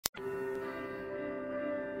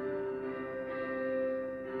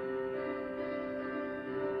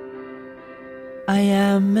I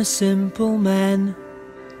am a simple man,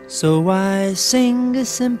 so I sing a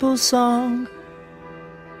simple song.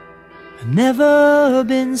 I've never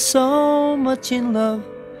been so much in love,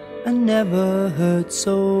 I never hurt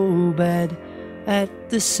so bad at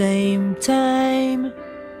the same time.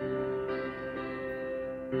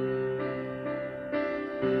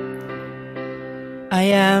 I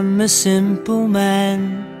am a simple man,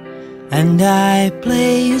 and I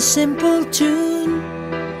play a simple tune.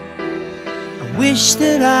 I wish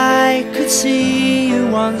that I could see you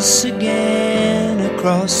once again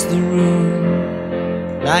across the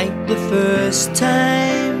room, like the first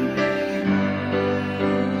time.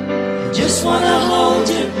 I just wanna hold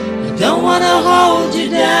you, I don't wanna hold you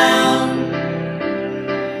down.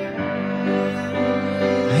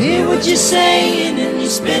 I hear what you're saying and you're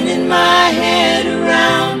spinning my head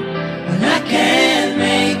around, and I can't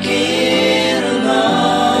make it alone.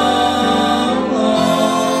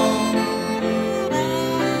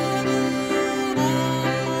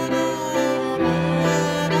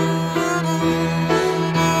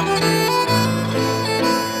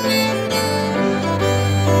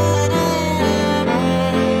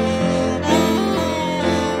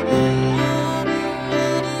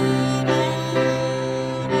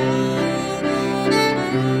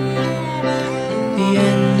 The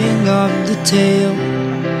ending of the tale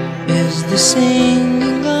is the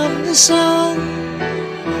singing of the song.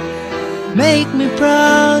 Make me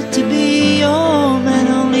proud to be your man,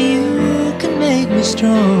 only you can make me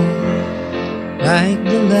strong, like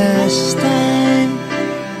the last time.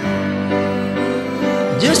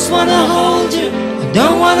 I just wanna hold you, I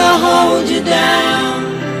don't wanna hold you down.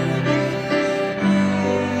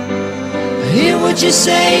 I hear what you're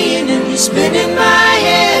saying and you're spinning my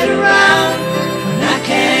head